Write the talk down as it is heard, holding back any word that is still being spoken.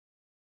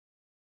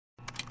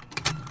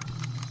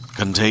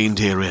Contained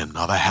herein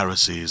are the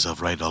heresies of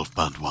Radolf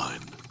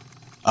Burntwine,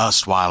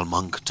 erstwhile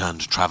monk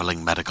turned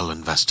traveling medical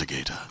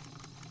investigator.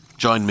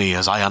 Join me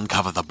as I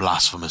uncover the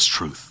blasphemous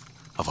truth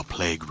of a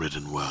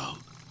plague-ridden world,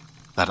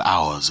 that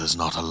ours is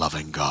not a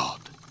loving God,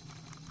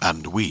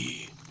 and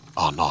we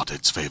are not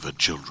its favored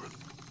children.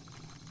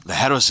 The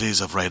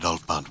heresies of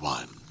Radolf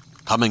Burntwine,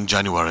 coming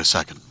January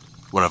 2nd,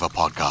 wherever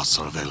podcasts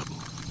are available.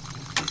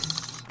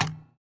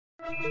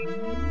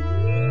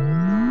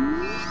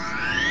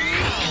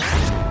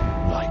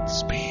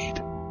 Lightspeed.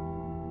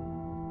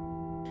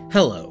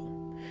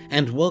 Hello,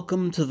 and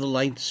welcome to the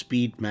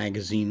Lightspeed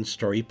Magazine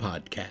Story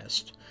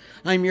Podcast.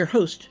 I'm your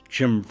host,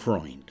 Jim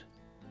Freund.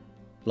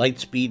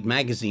 Lightspeed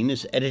Magazine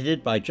is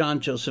edited by John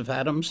Joseph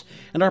Adams,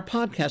 and our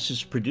podcast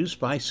is produced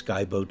by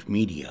Skyboat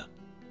Media.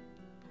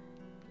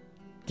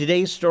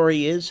 Today's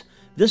story is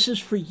This Is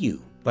For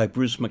You by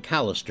Bruce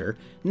McAllister,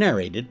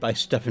 narrated by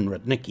Stefan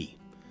Rudnicki.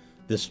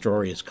 This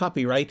story is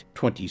copyright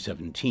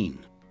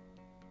 2017.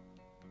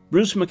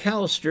 Bruce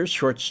McAllister's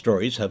short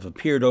stories have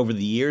appeared over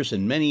the years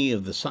in many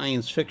of the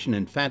science fiction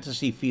and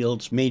fantasy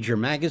field's major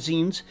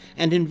magazines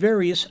and in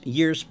various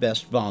year's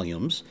best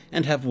volumes,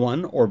 and have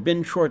won or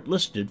been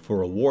shortlisted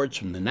for awards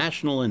from the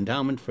National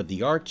Endowment for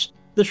the Arts,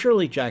 the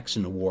Shirley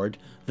Jackson Award,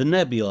 the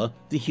Nebula,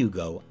 the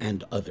Hugo,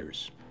 and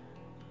others.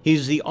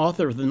 He's the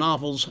author of the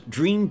novels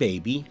Dream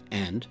Baby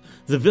and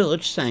The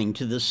Village Sang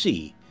to the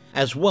Sea,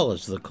 as well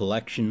as the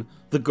collection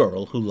The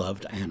Girl Who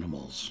Loved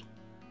Animals.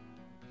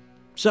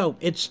 So,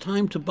 it's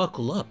time to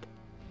buckle up.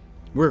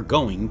 We're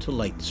going to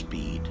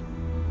Lightspeed.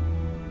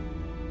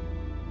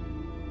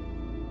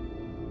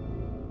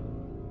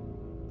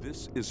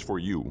 This Is For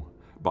You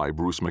by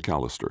Bruce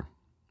McAllister.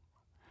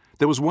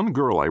 There was one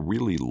girl I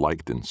really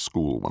liked in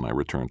school when I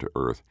returned to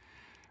Earth,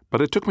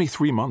 but it took me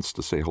 3 months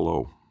to say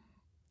hello.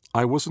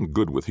 I wasn't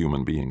good with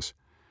human beings.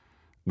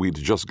 We'd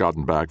just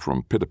gotten back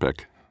from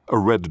Pitapek, a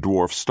red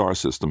dwarf star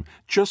system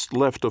just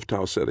left of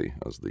Tau Ceti,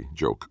 as the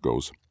joke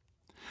goes.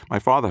 My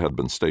father had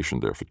been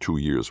stationed there for 2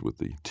 years with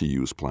the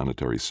TU's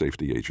Planetary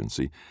Safety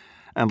Agency,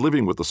 and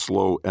living with the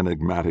slow,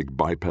 enigmatic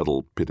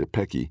bipedal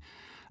Pitapeki,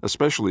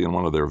 especially in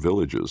one of their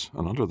villages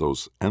and under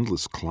those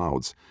endless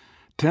clouds,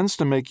 tends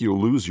to make you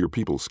lose your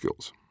people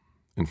skills.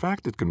 In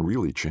fact, it can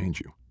really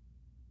change you.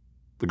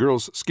 The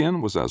girl's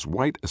skin was as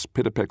white as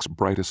Pitapek's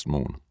brightest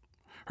moon.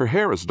 Her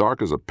hair as dark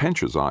as a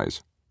Pench's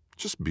eyes.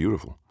 Just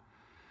beautiful.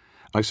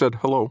 I said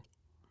hello.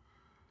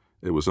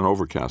 It was an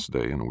overcast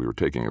day, and we were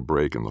taking a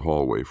break in the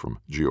hallway from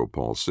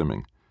Geopol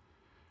simming.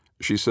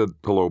 She said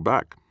hello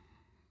back.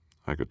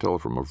 I could tell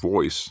from her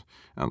voice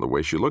and the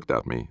way she looked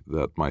at me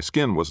that my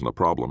skin wasn't a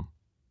problem.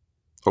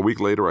 A week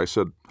later, I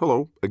said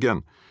hello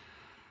again,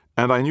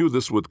 and I knew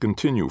this would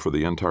continue for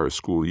the entire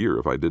school year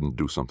if I didn't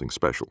do something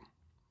special.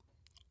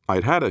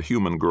 I'd had a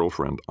human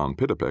girlfriend on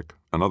Pitapek,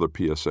 another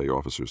PSA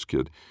officer's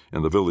kid,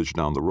 in the village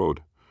down the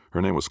road.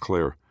 Her name was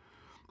Claire,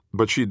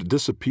 but she'd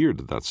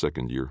disappeared that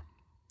second year.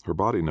 Her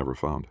body never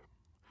found.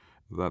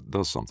 That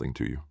does something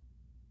to you.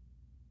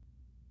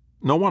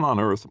 No one on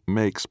Earth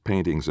makes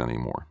paintings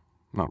anymore.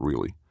 Not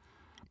really.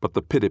 But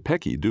the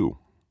Pitapeki do.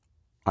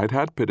 I'd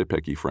had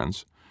Pitapeki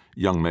friends,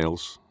 young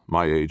males,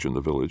 my age in the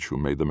village, who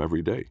made them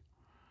every day.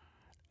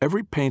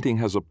 Every painting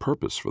has a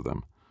purpose for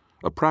them,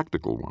 a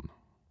practical one.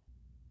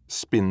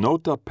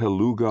 Spinota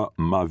peluga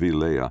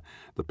mavilea,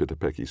 the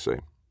Pitapeki say.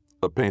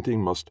 A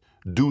painting must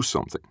do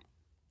something.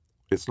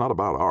 It's not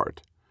about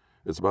art.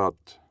 It's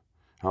about,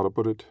 how to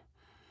put it,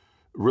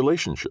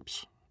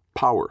 relationships,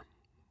 power,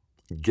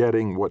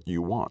 getting what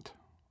you want.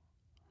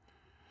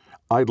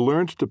 I'd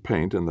learned to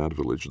paint in that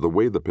village the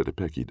way the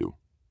Pitapeki do.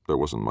 There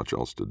wasn't much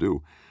else to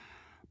do.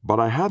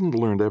 But I hadn't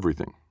learned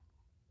everything.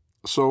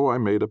 So I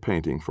made a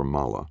painting for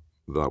Mala.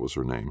 That was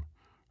her name.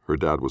 Her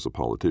dad was a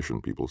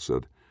politician, people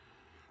said.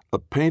 A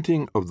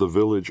painting of the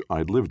village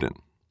I'd lived in.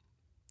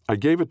 I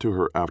gave it to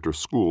her after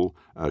school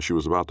as she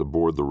was about to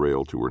board the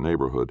rail to her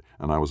neighborhood,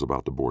 and I was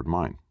about to board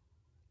mine.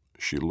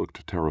 She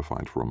looked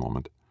terrified for a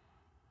moment.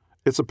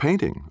 "It's a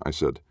painting," I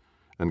said,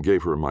 and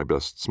gave her my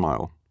best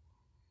smile.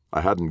 I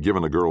hadn't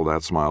given a girl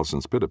that smile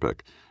since Pitapek,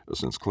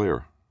 since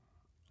Claire.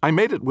 I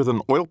made it with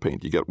an oil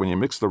paint you get when you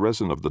mix the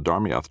resin of the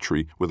Darmiath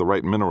tree with the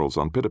right minerals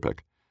on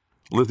Pitapek.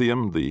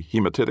 Lithium, the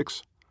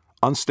hematidics,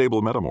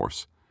 unstable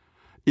metamorphs.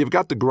 You've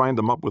got to grind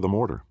them up with a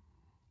mortar.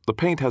 The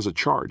paint has a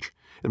charge.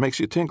 It makes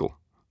you tingle.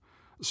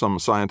 Some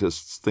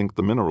scientists think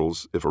the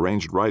minerals, if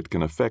arranged right,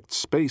 can affect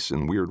space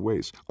in weird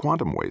ways,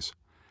 quantum ways.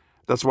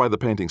 That's why the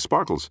painting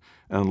sparkles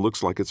and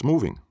looks like it's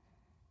moving.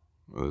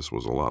 This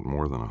was a lot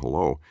more than a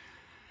hello.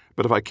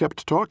 But if I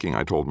kept talking,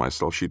 I told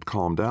myself, she'd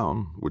calm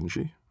down, wouldn't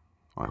she?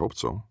 I hoped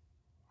so.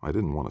 I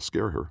didn't want to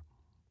scare her.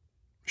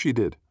 She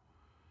did.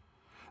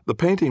 The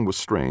painting was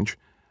strange,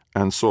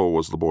 and so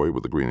was the boy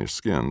with the greenish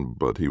skin,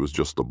 but he was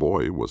just a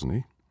boy, wasn't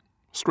he?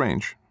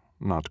 Strange,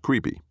 not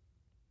creepy.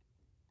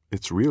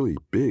 "It's really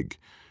big,"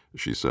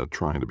 she said,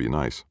 trying to be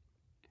nice.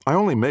 "I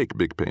only make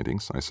big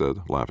paintings," I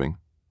said, laughing.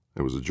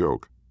 It was a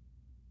joke.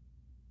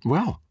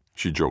 "Well,"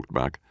 she joked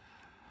back,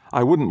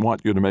 "I wouldn't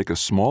want you to make a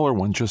smaller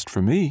one just for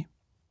me."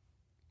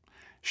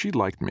 She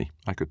liked me,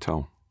 I could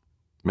tell.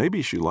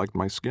 Maybe she liked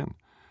my skin.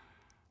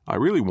 I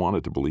really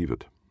wanted to believe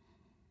it.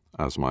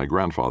 As my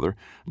grandfather,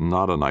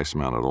 not a nice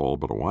man at all,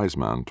 but a wise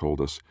man,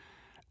 told us,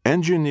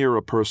 engineer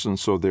a person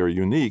so they're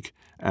unique,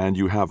 and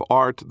you have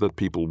art that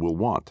people will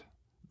want.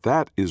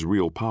 That is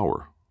real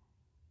power.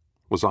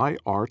 Was I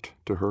art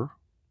to her?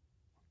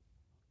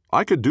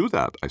 I could do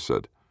that, I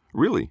said.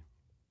 Really?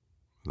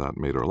 That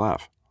made her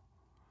laugh.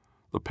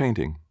 The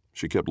painting,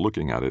 she kept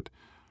looking at it,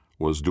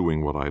 was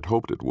doing what I'd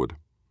hoped it would.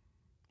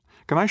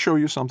 Can I show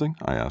you something?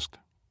 I asked.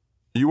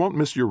 You won't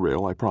miss your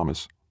rail, I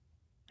promise.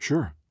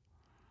 Sure.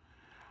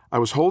 I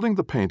was holding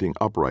the painting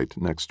upright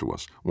next to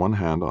us, one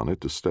hand on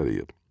it to steady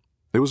it.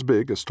 It was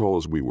big, as tall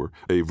as we were,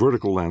 a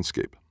vertical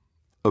landscape.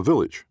 A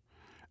village,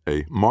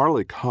 a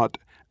Marlik hut,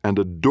 and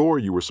a door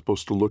you were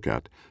supposed to look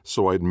at,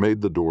 so I'd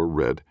made the door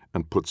red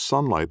and put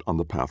sunlight on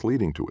the path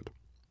leading to it.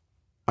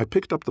 I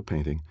picked up the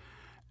painting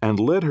and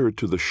led her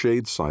to the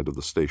shade side of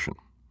the station.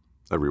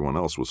 Everyone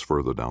else was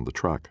further down the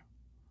track.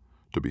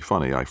 To be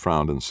funny, I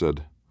frowned and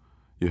said,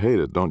 You hate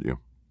it, don't you?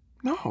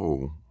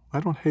 No, I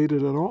don't hate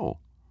it at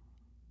all.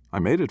 I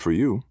made it for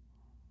you.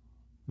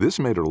 This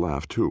made her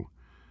laugh, too.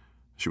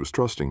 She was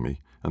trusting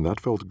me, and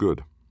that felt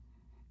good.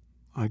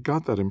 I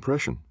got that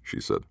impression, she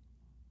said.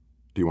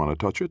 Do you want to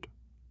touch it?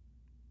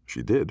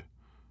 She did,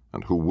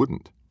 and who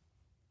wouldn't?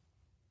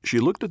 She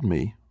looked at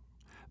me,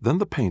 then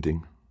the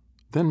painting,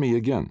 then me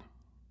again.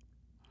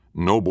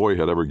 No boy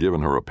had ever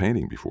given her a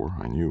painting before,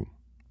 I knew.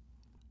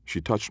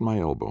 She touched my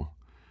elbow.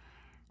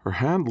 Her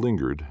hand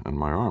lingered, and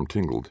my arm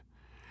tingled,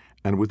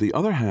 and with the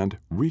other hand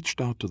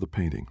reached out to the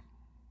painting.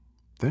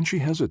 Then she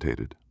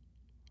hesitated.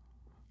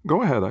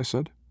 Go ahead, I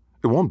said.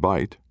 It won't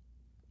bite.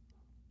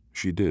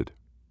 She did.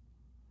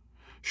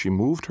 She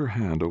moved her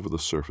hand over the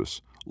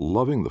surface,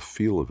 loving the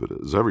feel of it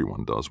as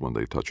everyone does when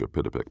they touch a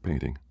Pitapek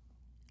painting.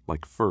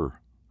 Like fur,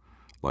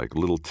 like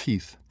little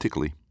teeth,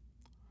 tickly.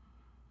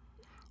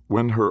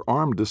 When her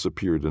arm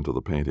disappeared into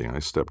the painting, I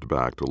stepped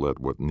back to let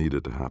what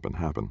needed to happen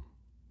happen.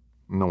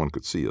 No one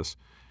could see us.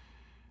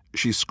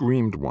 She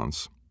screamed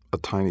once, a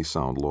tiny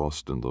sound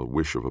lost in the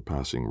whish of a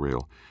passing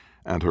rail,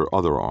 and her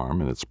other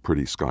arm, in its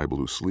pretty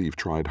sky-blue sleeve,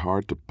 tried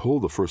hard to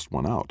pull the first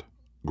one out,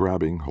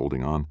 grabbing,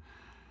 holding on.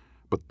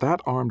 But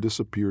that arm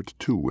disappeared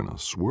too in a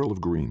swirl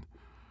of green.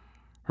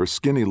 Her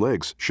skinny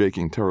legs,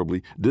 shaking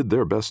terribly, did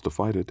their best to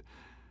fight it,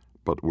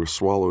 but were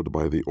swallowed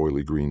by the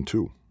oily green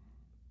too.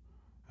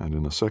 And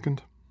in a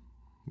second,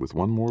 with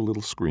one more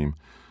little scream,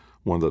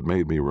 one that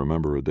made me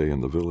remember a day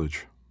in the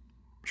village,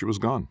 she was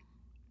gone.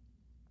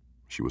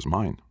 She was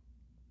mine.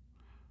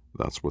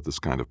 That's what this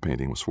kind of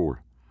painting was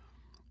for.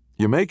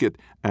 You make it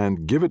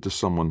and give it to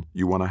someone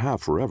you want to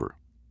have forever.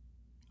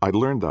 I'd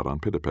learned that on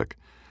Pitapek,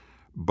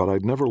 but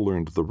I'd never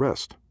learned the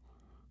rest.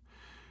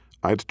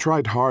 I'd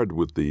tried hard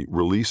with the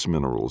release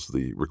minerals,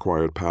 the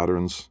required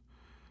patterns,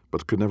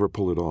 but could never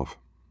pull it off.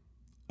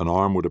 An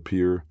arm would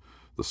appear,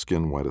 the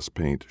skin white as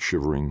paint,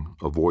 shivering,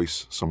 a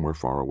voice somewhere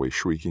far away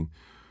shrieking,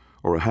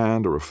 or a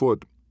hand or a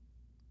foot,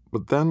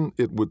 but then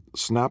it would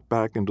snap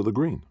back into the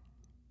green.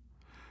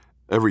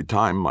 Every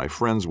time my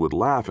friends would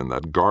laugh in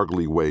that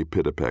gargly way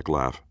Pitapek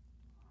laugh.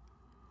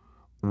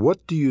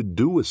 What do you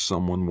do with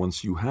someone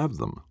once you have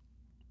them?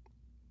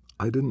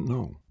 I didn't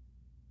know.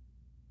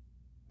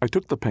 I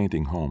took the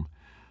painting home,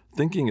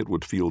 thinking it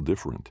would feel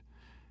different,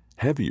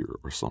 heavier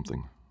or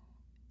something.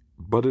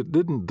 But it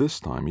didn't this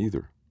time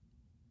either.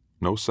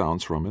 No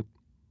sounds from it.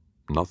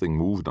 Nothing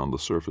moved on the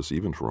surface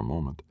even for a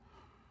moment.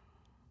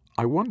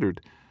 I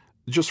wondered,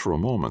 just for a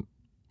moment,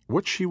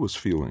 what she was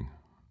feeling,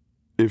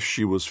 if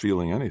she was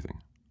feeling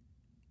anything.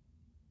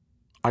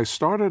 I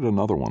started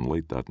another one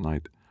late that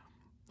night.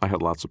 I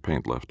had lots of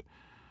paint left.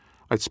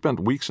 I'd spent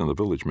weeks in the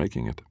village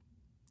making it.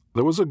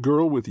 There was a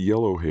girl with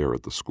yellow hair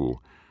at the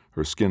school,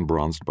 her skin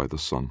bronzed by the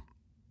sun.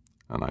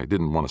 And I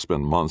didn't want to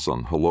spend months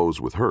on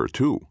hellos with her,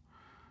 too.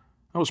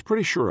 I was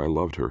pretty sure I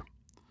loved her.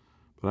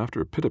 But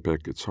after a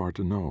Pitapek, it's hard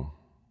to know.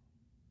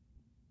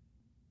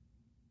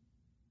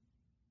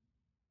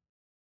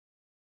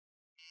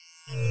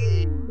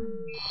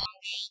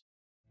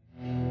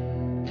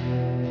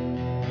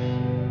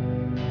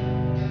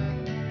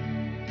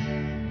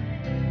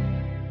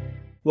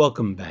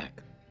 Welcome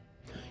back.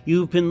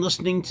 You've been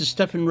listening to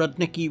Stefan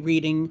Rudnicki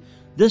reading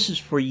This Is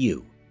For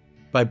You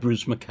by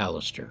Bruce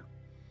McAllister.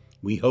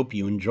 We hope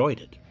you enjoyed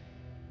it.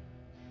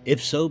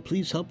 If so,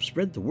 please help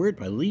spread the word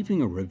by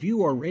leaving a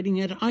review or rating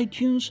at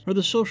iTunes or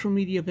the social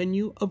media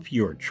venue of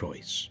your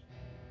choice.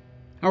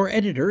 Our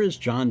editor is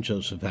John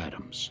Joseph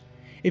Adams.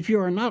 If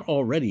you are not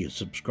already a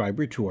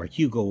subscriber to our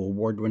Hugo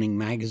Award-winning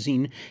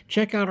magazine,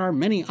 check out our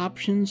many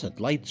options at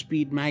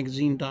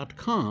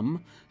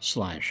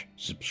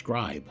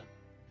lightspeedmagazine.com/subscribe.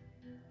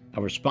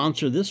 Our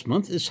sponsor this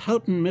month is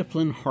Houghton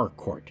Mifflin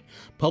Harcourt,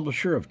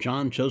 publisher of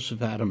John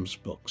Joseph Adams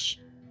books.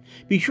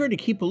 Be sure to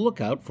keep a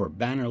lookout for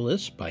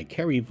Bannerless by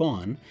Kerry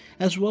Vaughan,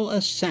 as well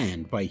as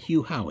Sand by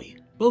Hugh Howey,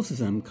 both of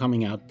them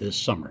coming out this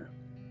summer.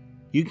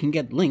 You can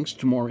get links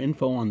to more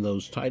info on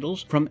those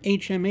titles from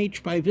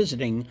HMH by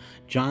visiting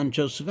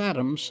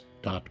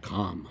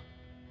johnjosephadams.com.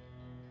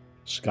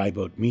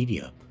 Skyboat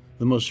Media,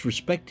 the most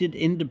respected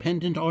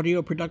independent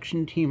audio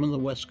production team on the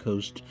West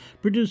Coast,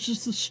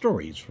 produces the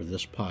stories for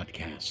this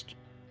podcast.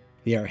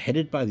 They are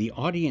headed by the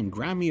Audie and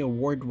Grammy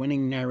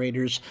Award-winning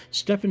narrators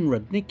Stefan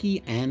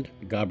Rudnicki and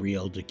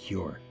Gabrielle de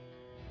Cure.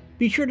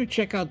 Be sure to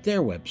check out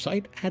their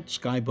website at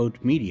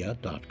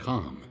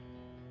skyboatmedia.com.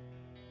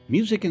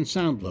 Music and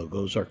sound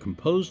logos are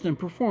composed and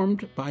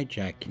performed by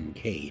Jack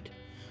Kincaid.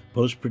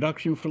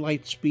 Post-production for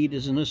Lightspeed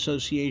is in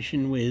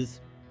association with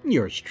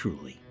yours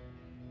truly.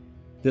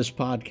 This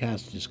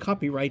podcast is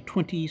copyright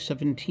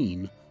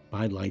 2017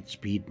 by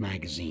Lightspeed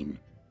Magazine.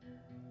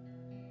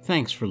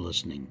 Thanks for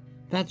listening.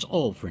 That's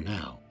all for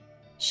now.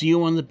 See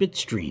you on the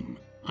Bitstream.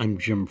 I'm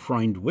Jim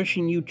Freund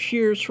wishing you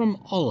cheers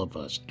from all of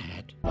us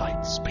at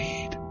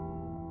Lightspeed.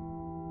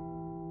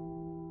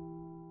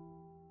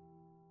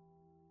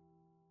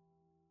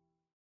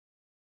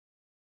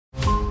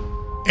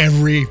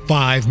 Every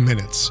 5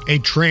 minutes, a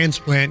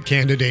transplant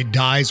candidate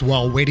dies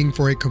while waiting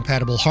for a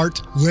compatible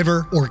heart,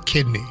 liver, or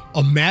kidney.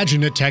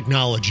 Imagine a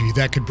technology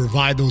that could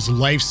provide those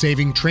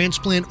life-saving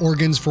transplant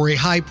organs for a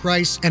high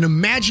price, and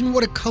imagine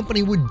what a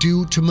company would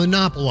do to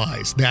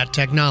monopolize that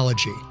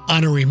technology.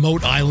 On a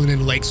remote island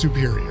in Lake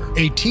Superior,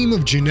 a team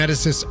of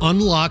geneticists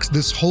unlocks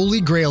this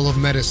holy grail of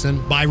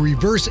medicine by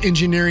reverse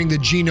engineering the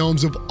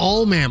genomes of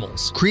all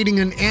mammals, creating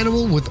an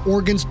animal with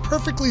organs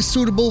perfectly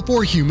suitable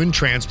for human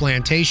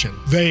transplantation.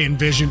 They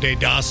envisioned a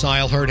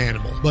docile herd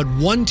animal, but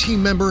one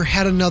team member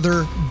had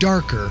another,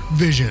 darker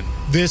vision.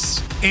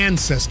 This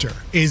ancestor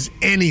is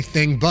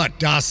anything but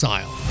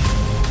docile.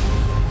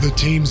 The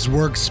team's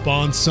work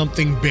spawned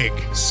something big,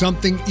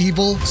 something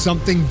evil,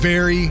 something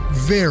very,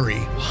 very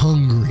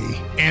hungry.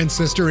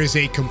 Ancestor is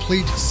a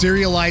complete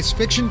serialized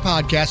fiction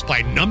podcast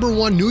by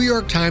 #1 New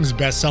York Times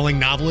bestselling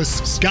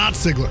novelist Scott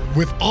Sigler,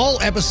 with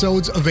all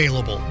episodes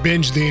available.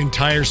 Binge the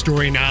entire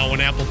story now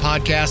on Apple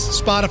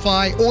Podcasts,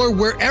 Spotify, or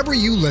wherever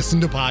you listen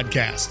to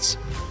podcasts.